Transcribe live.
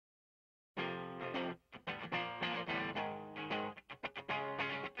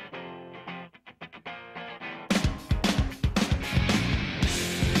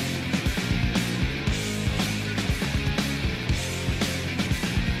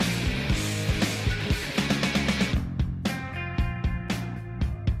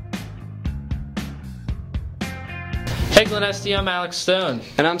Hey Glen Este, I'm Alex Stone.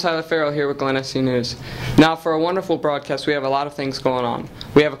 And I'm Tyler Farrell here with Glen Este News. Now for a wonderful broadcast, we have a lot of things going on.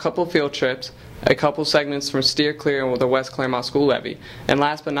 We have a couple of field trips, a couple segments from Steer Clear with the West Clermont School Levy, and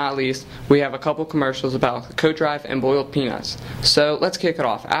last but not least, we have a couple commercials about coat drive and boiled peanuts. So let's kick it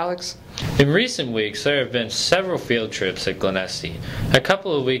off. Alex? In recent weeks, there have been several field trips at Glen Este. A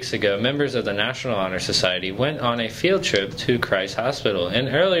couple of weeks ago, members of the National Honor Society went on a field trip to Christ Hospital, and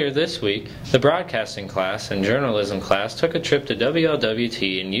earlier this week, the broadcasting class and journalism class took a trip to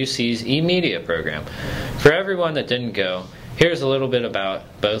WLWT and UC's e-media program. For everyone that didn't go, here's a little bit about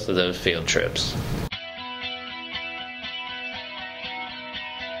both of those field trips.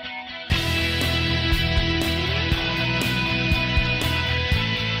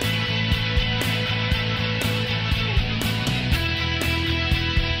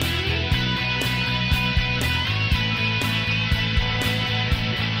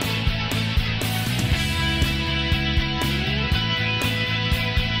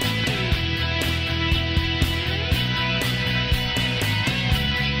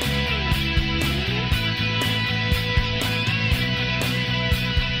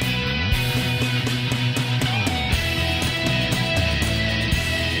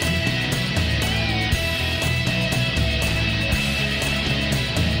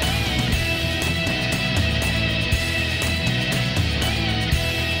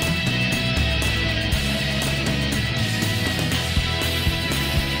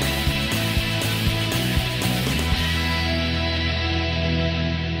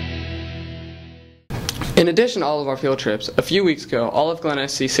 In addition to all of our field trips, a few weeks ago, all of Glen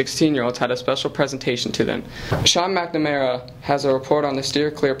Este's 16-year-olds had a special presentation to them. Sean McNamara has a report on the Steer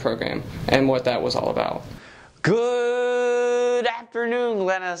Clear program and what that was all about. Good afternoon,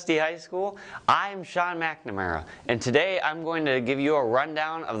 Glen Este High School. I'm Sean McNamara, and today I'm going to give you a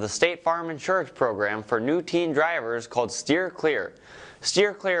rundown of the State Farm Insurance program for new teen drivers called Steer Clear.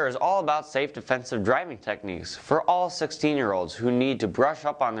 Steer Clear is all about safe defensive driving techniques for all 16-year-olds who need to brush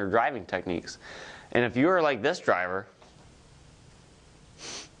up on their driving techniques. And if you are like this driver,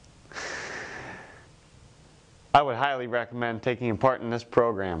 I would highly recommend taking part in this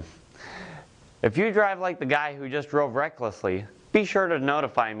program. If you drive like the guy who just drove recklessly, be sure to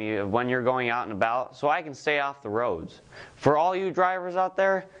notify me of when you're going out and about so I can stay off the roads. For all you drivers out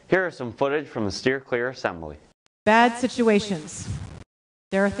there, here is some footage from the Steer Clear assembly. Bad situations.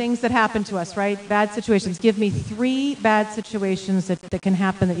 There are things that happen to us, right? Bad situations. Give me 3 bad situations that can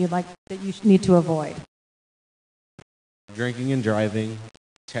happen that you need to avoid. Drinking and driving,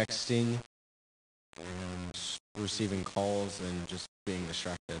 texting, and receiving calls, and just being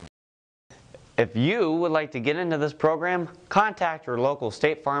distracted. If you would like to get into this program, contact your local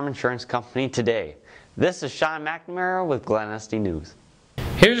State Farm Insurance Company today. This is Sean McNamara with Glen Este News.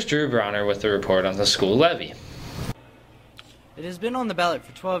 Here's Drew Bronner with the report on the school levy. It has been on the ballot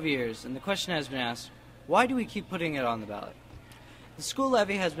for 12 years, and the question has been asked, why do we keep putting it on the ballot? The school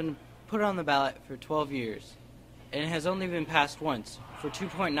levy has been put on the ballot for 12 years, and it has only been passed once, for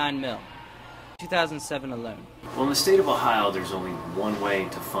 $2.9 million, 2007 alone. Well, in the state of Ohio, there's only one way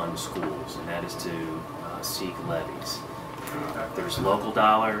to fund schools, and that is to seek levies. There's local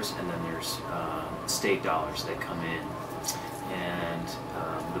dollars, and then there's state dollars that come in. And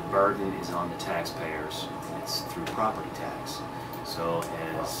the burden is on the taxpayers. It's through property tax. So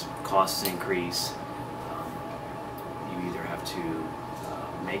as costs increase, you either have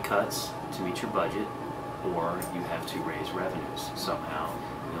to make cuts to meet your budget, or you have to raise revenues somehow.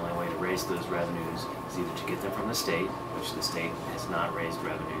 The only way to raise those revenues is either to get them from the state, which the state has not raised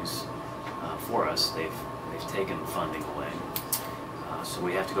revenues for us. They've taken funding away. So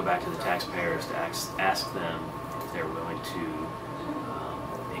we have to go back to the taxpayers to ask them if they're willing to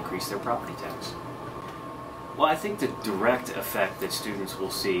increase their property tax. Well, I think the direct effect that students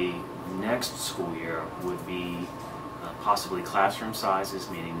will see next school year would be possibly classroom sizes,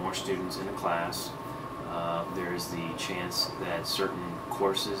 meaning more students in a class. There's the chance that certain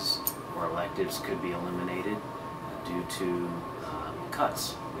courses or electives could be eliminated due to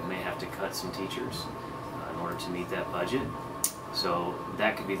cuts. We may have to cut some teachers in order to meet that budget. So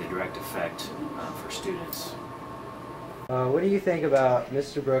that could be the direct effect for students. What do you think about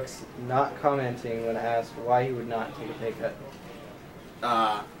Mr. Brooks not commenting when asked why he would not take a pay cut?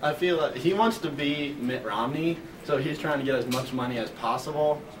 I feel that he wants to be Mitt Romney, so he's trying to get as much money as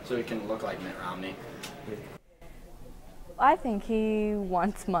possible so he can look like Mitt Romney. I think he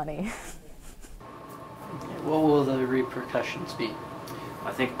wants money. What will the repercussions be?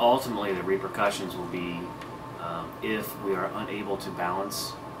 I think ultimately the repercussions will be if we are unable to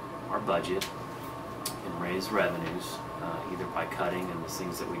balance our budget and raise revenues, either by cutting and the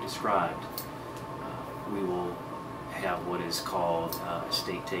things that we described, we will have what is called a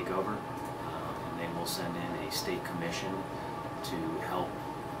state takeover, and they will send in a state commission to help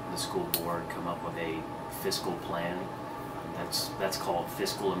the school board come up with a fiscal plan. That's called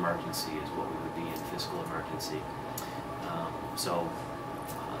fiscal emergency, is what we would be in fiscal emergency.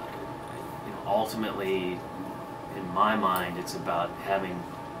 Ultimately, in my mind, it's about having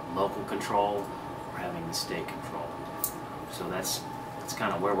local control or having the state control. So that's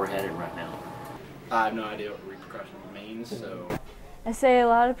kind of where we're headed right now. I have no idea what repercussion means, so... I say a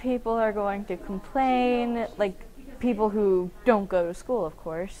lot of people are going to complain, like people who don't go to school, of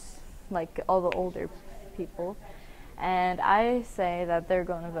course, like all the older people. And I say that they're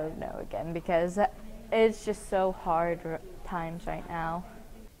going to vote no again because it's just so hard times right now.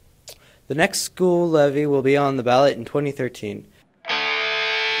 The next school levy will be on the ballot in 2013.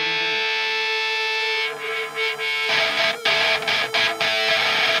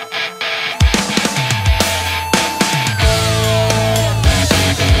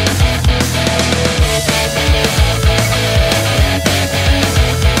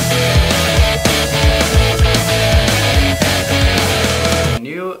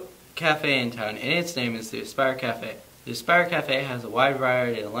 Cafe in town, and its name is the Aspire Cafe. The Aspire Cafe has a wide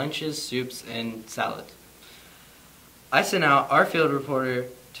variety of lunches, soups, and salads. I sent out our field reporter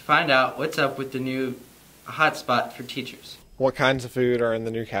to find out what's up with the new hotspot for teachers. What kinds of food are in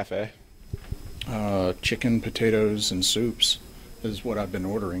the new cafe? Chicken, potatoes, and soups is what I've been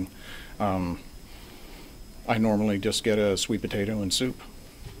ordering. I normally just get a sweet potato and soup.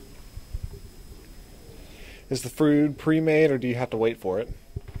 Is the food pre-made or do you have to wait for it?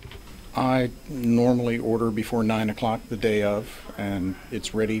 I normally order before 9 o'clock the day of, and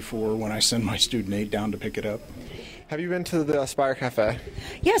it's ready for when I send my student aide down to pick it up. Have you been to the Aspire Cafe?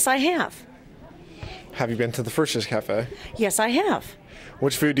 Yes, I have. Have you been to the Frisch's Cafe? Yes, I have.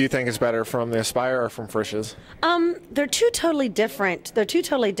 Which food do you think is better, from the Aspire or from Frisch's? They're two totally different. They're two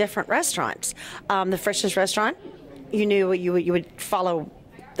totally different restaurants. The Frisch's restaurant, you knew you would follow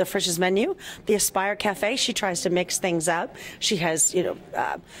the Frisch's menu. The Aspire Cafe, she tries to mix things up. She has,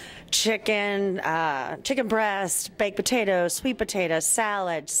 chicken breast, baked potatoes, sweet potatoes,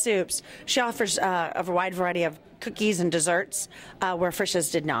 salad, soups. She offers a wide variety of cookies and desserts, where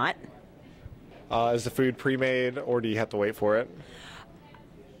Frisch's did not. Is the food pre-made or do you have to wait for it?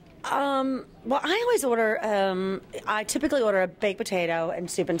 Well, I always order, I typically order a baked potato and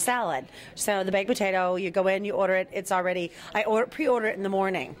soup and salad. So the baked potato, you go in, you order it, it's already, pre-order it in the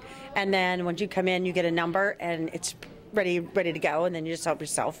morning. And then when you come in, you get a number and it's ready to go, and then you just help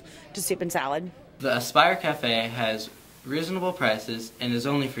yourself to soup and salad. The Aspire Cafe has reasonable prices and is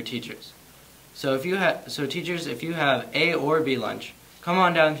only for teachers. So teachers, if you have A or B lunch, come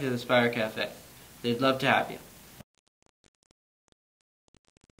on down to the Aspire Cafe. They'd love to have you.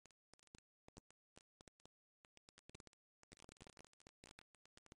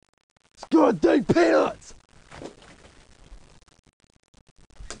 God dang peanuts!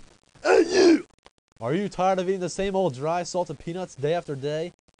 Hey you! Are you tired of eating the same old dry salted peanuts day after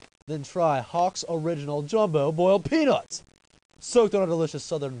day? Then try Hawk's Original Jumbo Boiled Peanuts! Soaked in a delicious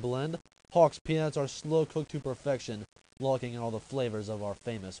southern blend, Hawk's peanuts are slow cooked to perfection, locking in all the flavors of our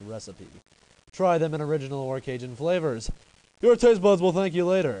famous recipe. Try them in original or Cajun flavors. Your taste buds will thank you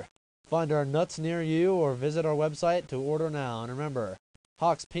later. Find our nuts near you or visit our website to order now. And remember,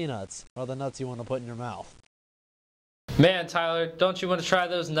 Hawk's peanuts are the nuts you want to put in your mouth. Man, Tyler, don't you want to try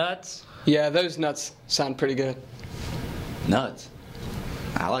those nuts? Yeah, those nuts sound pretty good. Nuts?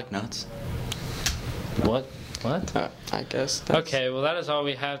 I like nuts. What? I guess. Okay, well that is all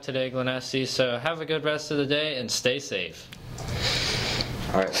we have today, Glen Este, so have a good rest of the day and stay safe.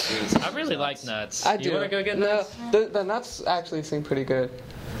 Alright, I really like nuts. I do. You want to go get nuts? The nuts actually seem pretty good.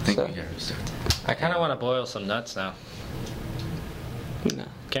 I kind of want to boil some nuts now. No.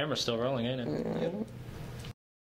 Camera's still rolling, ain't it? Yeah.